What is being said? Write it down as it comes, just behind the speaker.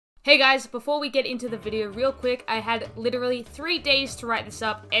Hey guys, before we get into the video real quick, I had literally 3 days to write this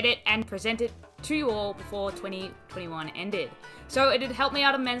up, edit, and present it to you all before 2021 ended. So it'd help me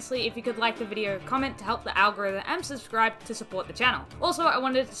out immensely if you could like the video, comment to help the algorithm, and subscribe to support the channel. Also, I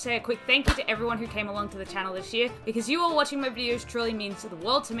wanted to say a quick thank you to everyone who came along to the channel this year, because you all watching my videos truly means the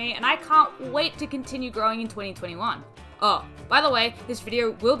world to me, and I can't wait to continue growing in 2021. Oh, by the way, this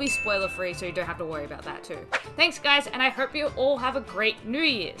video will be spoiler free, so you don't have to worry about that too. Thanks guys, and I hope you all have a great New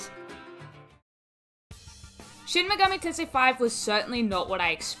Year's! Shin Megami Tensei V was certainly not what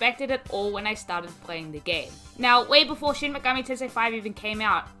I expected at all when I started playing the game. Now, way before Shin Megami Tensei V even came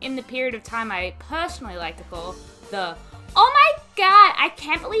out, in the period of time I personally like to call the "Oh my god, I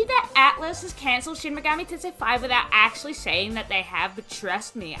can't believe that Atlus has cancelled Shin Megami Tensei V without actually saying that they have, but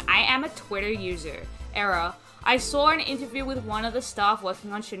trust me, I am a Twitter user" era, I saw an interview with one of the staff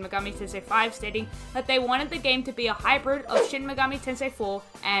working on Shin Megami Tensei V stating that they wanted the game to be a hybrid of Shin Megami Tensei IV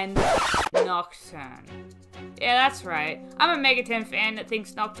and Nocturne. Yeah, that's right. I'm a Megaten fan that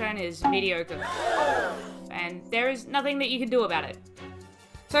thinks Nocturne is mediocre, and there is nothing that you can do about it.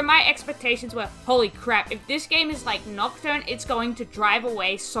 So my expectations were, holy crap, if this game is like Nocturne, it's going to drive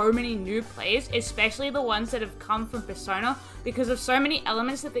away so many new players, especially the ones that have come from Persona, because of so many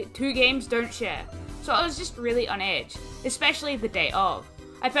elements that the two games don't share. So I was just really on edge, especially the day of.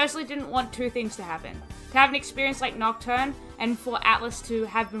 I personally didn't want two things to happen. To have an experience like Nocturne, and for Atlus to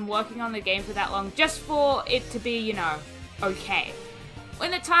have been working on the game for that long, just for it to be, you know, okay.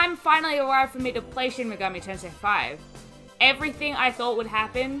 When the time finally arrived for me to play Shin Megami Tensei V, everything I thought would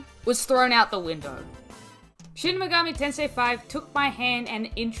happen was thrown out the window. Shin Megami Tensei V took my hand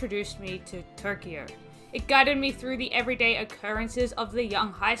and introduced me to Tokyo. It guided me through the everyday occurrences of the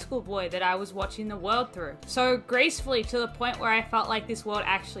young high school boy that I was watching the world through, so gracefully to the point where I felt like this world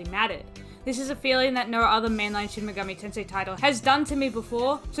actually mattered. This is a feeling that no other mainline Shin Megami Tensei title has done to me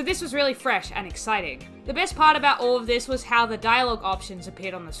before, so this was really fresh and exciting. The best part about all of this was how the dialogue options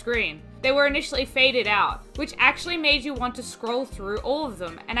appeared on the screen. They were initially faded out, which actually made you want to scroll through all of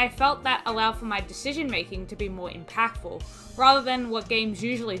them, and I felt that allowed for my decision making to be more impactful. Rather than what games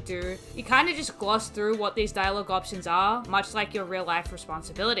usually do, you kinda just gloss through what these dialogue options are, much like your real life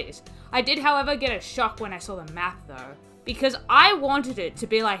responsibilities. I did however get a shock when I saw the map though, because I wanted it to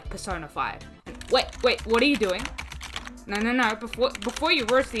be like Persona 5. Wait, what are you doing? No, before you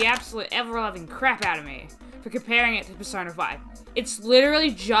roast the absolute ever-loving crap out of me for comparing it to Persona 5. It's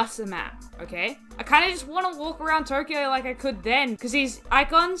literally just a map, okay? I kinda just wanna walk around Tokyo like I could then, cause these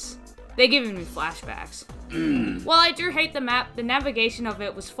icons, they're giving me flashbacks. While I do hate the map, the navigation of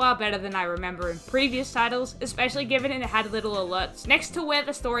it was far better than I remember in previous titles, especially given it had little alerts next to where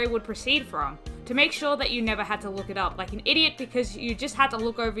the story would proceed from, to make sure that you never had to look it up like an idiot because you just had to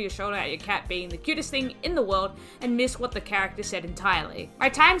look over your shoulder at your cat being the cutest thing in the world and miss what the character said entirely. My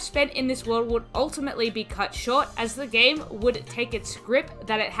time spent in this world would ultimately be cut short as the game would take its grip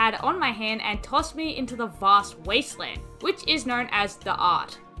that it had on my hand and toss me into the vast wasteland, which is known as the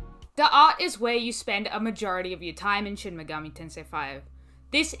Art. The Art is where you spend a majority of your time in Shin Megami Tensei V.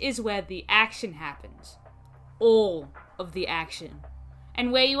 This is where the action happens. All of the action.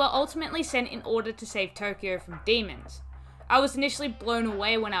 And where you are ultimately sent in order to save Tokyo from demons. I was initially blown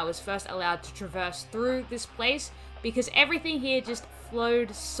away when I was first allowed to traverse through this place because everything here just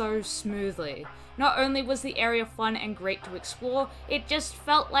flowed so smoothly. Not only was the area fun and great to explore, it just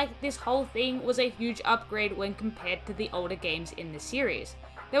felt like this whole thing was a huge upgrade when compared to the older games in the series.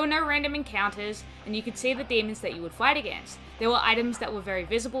 There were no random encounters, and you could see the demons that you would fight against. There were items that were very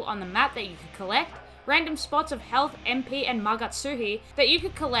visible on the map that you could collect, random spots of health, MP, and Magatsuhi that you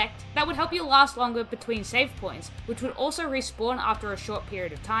could collect that would help you last longer between save points, which would also respawn after a short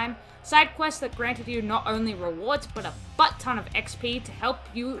period of time, side quests that granted you not only rewards but a butt ton of XP to help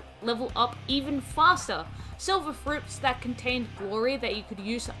you level up even faster, silver fruits that contained glory that you could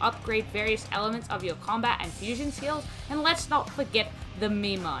use to upgrade various elements of your combat and fusion skills, and let's not forget the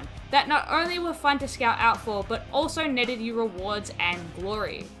Mimon, that not only were fun to scout out for, but also netted you rewards and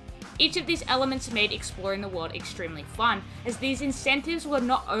glory. Each of these elements made exploring the world extremely fun, as these incentives were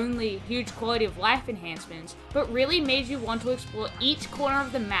not only huge quality of life enhancements, but really made you want to explore each corner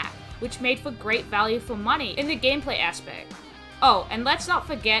of the map, which made for great value for money in the gameplay aspect. Oh, and let's not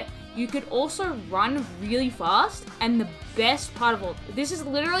forget, you could also run really fast, and the best part of all, this is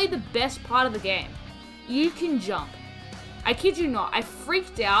literally the best part of the game, you can jump. I kid you not, I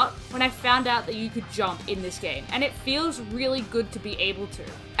freaked out when I found out that you could jump in this game, and it feels really good to be able to.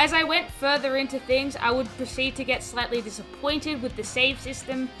 As I went further into things, I would proceed to get slightly disappointed with the save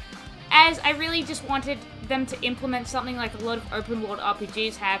system, as I really just wanted them to implement something like a lot of open world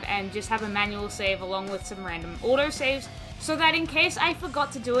RPGs have and just have a manual save along with some random autosaves so that in case I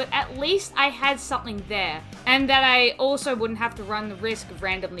forgot to do it, at least I had something there, and that I also wouldn't have to run the risk of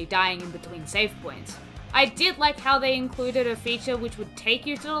randomly dying in between save points. I did like how they included a feature which would take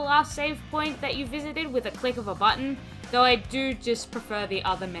you to the last save point that you visited with a click of a button, though I do just prefer the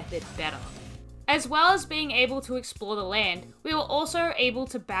other method better. As well as being able to explore the land, we were also able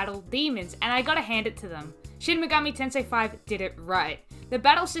to battle demons, and I gotta hand it to them. Shin Megami Tensei V did it right. The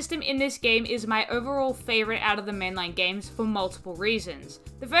battle system in this game is my overall favourite out of the mainline games for multiple reasons.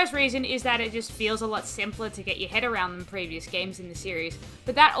 The first reason is that it just feels a lot simpler to get your head around than previous games in the series,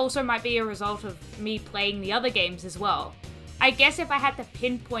 but that also might be a result of me playing the other games as well. I guess if I had to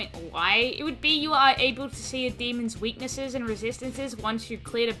pinpoint why, it would be you are able to see a demon's weaknesses and resistances once you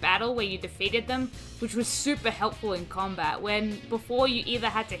cleared a battle where you defeated them, which was super helpful in combat, when before you either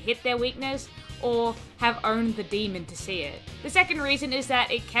had to hit their weakness or have owned the demon to see it. The second reason is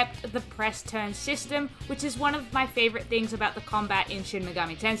that it kept the press turn system, which is one of my favourite things about the combat in Shin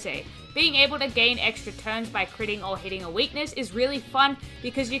Megami Tensei. Being able to gain extra turns by critting or hitting a weakness is really fun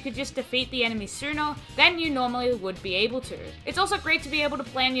because you could just defeat the enemy sooner than you normally would be able to. It's also great to be able to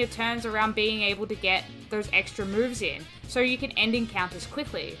plan your turns around being able to get those extra moves in, so you can end encounters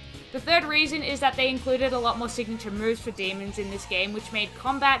quickly. The third reason is that they included a lot more signature moves for demons in this game, which made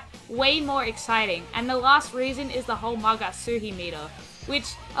combat way more exciting. And the last reason is the whole Magatsuhi meter,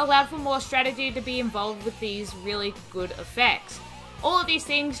 which allowed for more strategy to be involved with these really good effects. All of these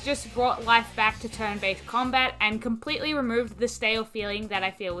things just brought life back to turn-based combat and completely removed the stale feeling that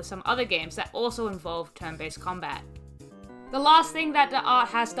I feel with some other games that also involve turn-based combat. The last thing that the art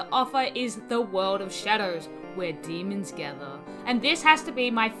has to offer is the World of Shadows, where demons gather. And this has to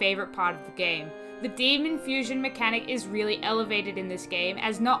be my favourite part of the game. The demon fusion mechanic is really elevated in this game,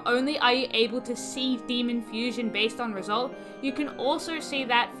 as not only are you able to see demon fusion based on result, you can also see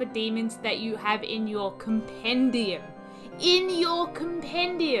that for demons that you have in your compendium. In your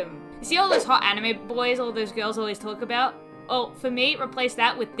compendium! You see all those hot anime boys all those girls always talk about? Well, for me, replace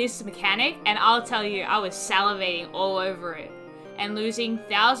that with this mechanic, and I'll tell you, I was salivating all over it, and losing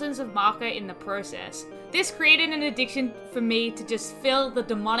thousands of marker in the process. This created an addiction for me to just fill the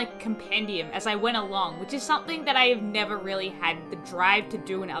demonic compendium as I went along, which is something that I have never really had the drive to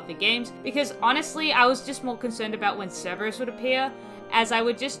do in other games, because honestly, I was just more concerned about when Cerberus would appear, as I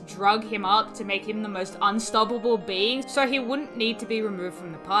would just drug him up to make him the most unstoppable being, so he wouldn't need to be removed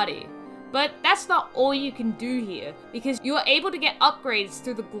from the party. But that's not all you can do here, because you are able to get upgrades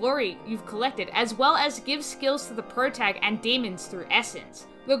through the glory you've collected, as well as give skills to the protag and demons through essence.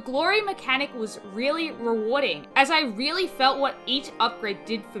 The glory mechanic was really rewarding, as I really felt what each upgrade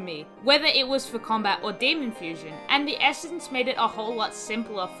did for me, whether it was for combat or demon fusion, and the essence made it a whole lot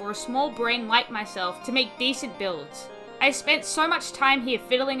simpler for a small brain like myself to make decent builds. I spent so much time here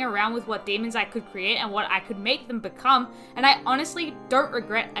fiddling around with what demons I could create and what I could make them become, and I honestly don't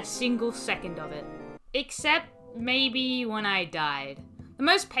regret a single second of it. Except maybe when I died. The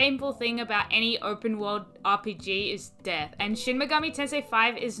most painful thing about any open world RPG is death, and Shin Megami Tensei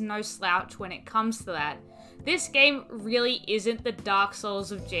V is no slouch when it comes to that. This game really isn't the Dark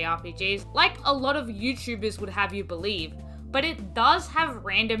Souls of JRPGs, like a lot of YouTubers would have you believe, but it does have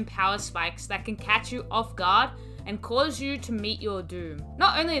random power spikes that can catch you off guard and cause you to meet your doom.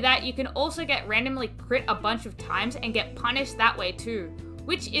 Not only that, you can also get randomly crit a bunch of times and get punished that way too,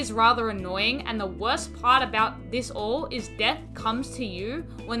 which is rather annoying, and the worst part about this all is death comes to you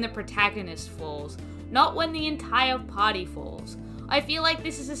when the protagonist falls, not when the entire party falls. I feel like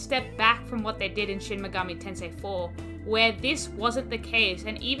this is a step back from what they did in Shin Megami Tensei IV, where this wasn't the case,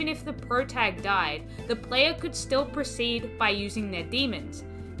 and even if the protag died, the player could still proceed by using their demons.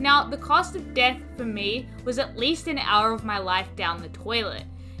 Now, the cost of death for me was at least an hour of my life down the toilet,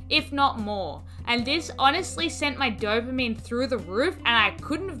 if not more, and this honestly sent my dopamine through the roof, and I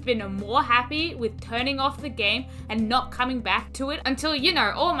couldn't have been more happy with turning off the game and not coming back to it until, you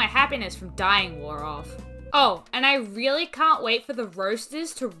know, all my happiness from dying wore off. Oh, and I really can't wait for the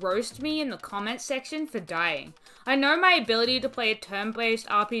roasters to roast me in the comments section for dying. I know my ability to play a turn-based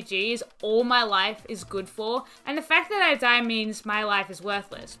RPG is all my life is good for, and the fact that I die means my life is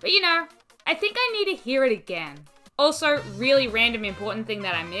worthless. But you know, I think I need to hear it again. Also, really random important thing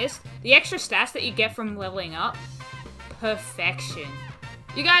that I missed, the extra stats that you get from leveling up. Perfection.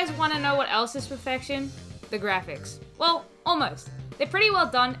 You guys want to know what else is perfection? The graphics. Well, almost. They're pretty well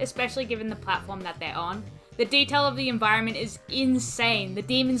done, especially given the platform that they're on. The detail of the environment is insane, the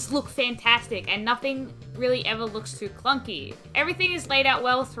demons look fantastic, and nothing really ever looks too clunky. Everything is laid out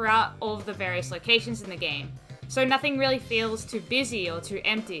well throughout all of the various locations in the game, so nothing really feels too busy or too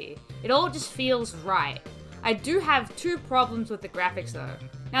empty. It all just feels right. I do have two problems with the graphics though.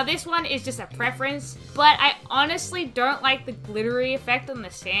 Now this one is just a preference, but I honestly don't like the glittery effect on the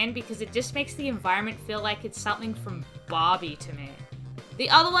sand because it just makes the environment feel like it's something from Barbie to me. The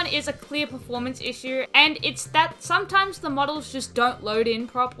other one is a clear performance issue, and it's that sometimes the models just don't load in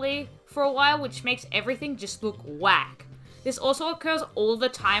properly for a while, which makes everything just look whack. This also occurs all the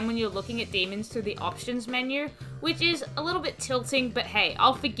time when you're looking at demons through the options menu, which is a little bit tilting, but hey,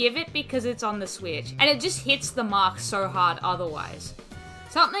 I'll forgive it because it's on the Switch, and it just hits the mark so hard otherwise.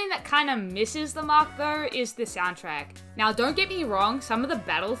 Something that kinda misses the mark though is the soundtrack. Now don't get me wrong, some of the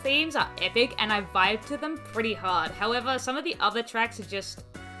battle themes are epic and I vibe to them pretty hard. However, some of the other tracks are just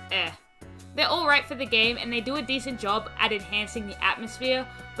They're alright for the game and they do a decent job at enhancing the atmosphere,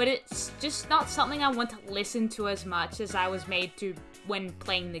 but it's just not something I want to listen to as much as I was made to when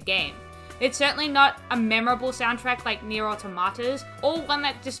playing the game. It's certainly not a memorable soundtrack like Nier Automata's, or one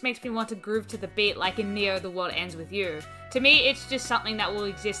that just makes me want to groove to the beat like in Neo The World Ends With You. To me, it's just something that will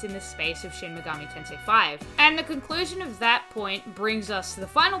exist in the space of Shin Megami Tensei V. And the conclusion of that point brings us to the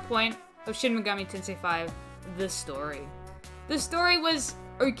final point of Shin Megami Tensei V, the story. The story was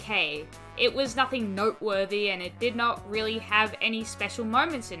okay. It was nothing noteworthy and it did not really have any special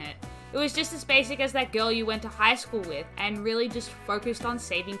moments in it. It was just as basic as that girl you went to high school with and really just focused on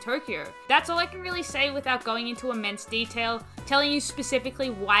saving Tokyo. That's all I can really say without going into immense detail, telling you specifically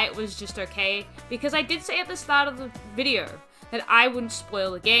why it was just okay, because I did say at the start of the video that I wouldn't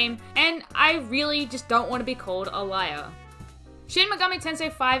spoil the game, and I really just don't want to be called a liar. Shin Megami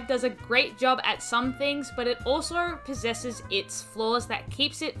Tensei V does a great job at some things, but it also possesses its flaws that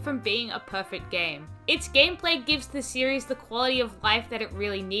keeps it from being a perfect game. Its gameplay gives the series the quality of life that it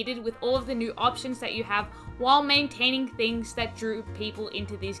really needed with all of the new options that you have while maintaining things that drew people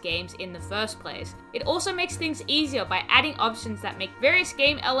into these games in the first place. It also makes things easier by adding options that make various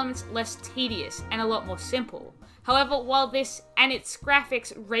game elements less tedious and a lot more simple. However, while this and its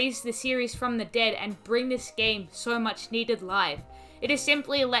graphics raise the series from the dead and bring this game so much needed life, it is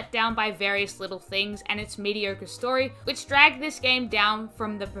simply let down by various little things and its mediocre story, which drag this game down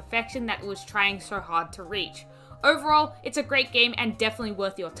from the perfection that it was trying so hard to reach. Overall, it's a great game and definitely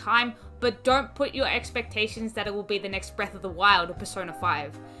worth your time, but don't put your expectations that it will be the next Breath of the Wild or Persona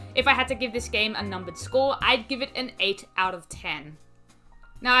 5. If I had to give this game a numbered score, I'd give it an 8 out of 10.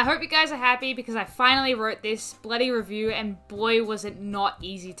 Now, I hope you guys are happy because I finally wrote this bloody review and boy was it not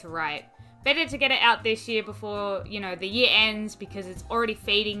easy to write. Better to get it out this year before, the year ends because it's already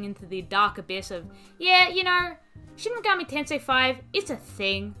fading into the dark abyss of, Shin Megami Tensei V, it's a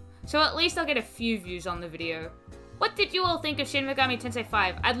thing. So at least I'll get a few views on the video. What did you all think of Shin Megami Tensei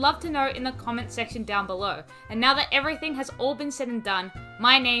V? I'd love to know in the comment section down below. And now that everything has all been said and done,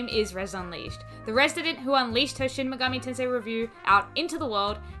 my name is Rez Unleashed, the resident who unleashed her Shin Megami Tensei review out into the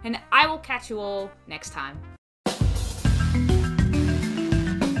world, and I will catch you all next time.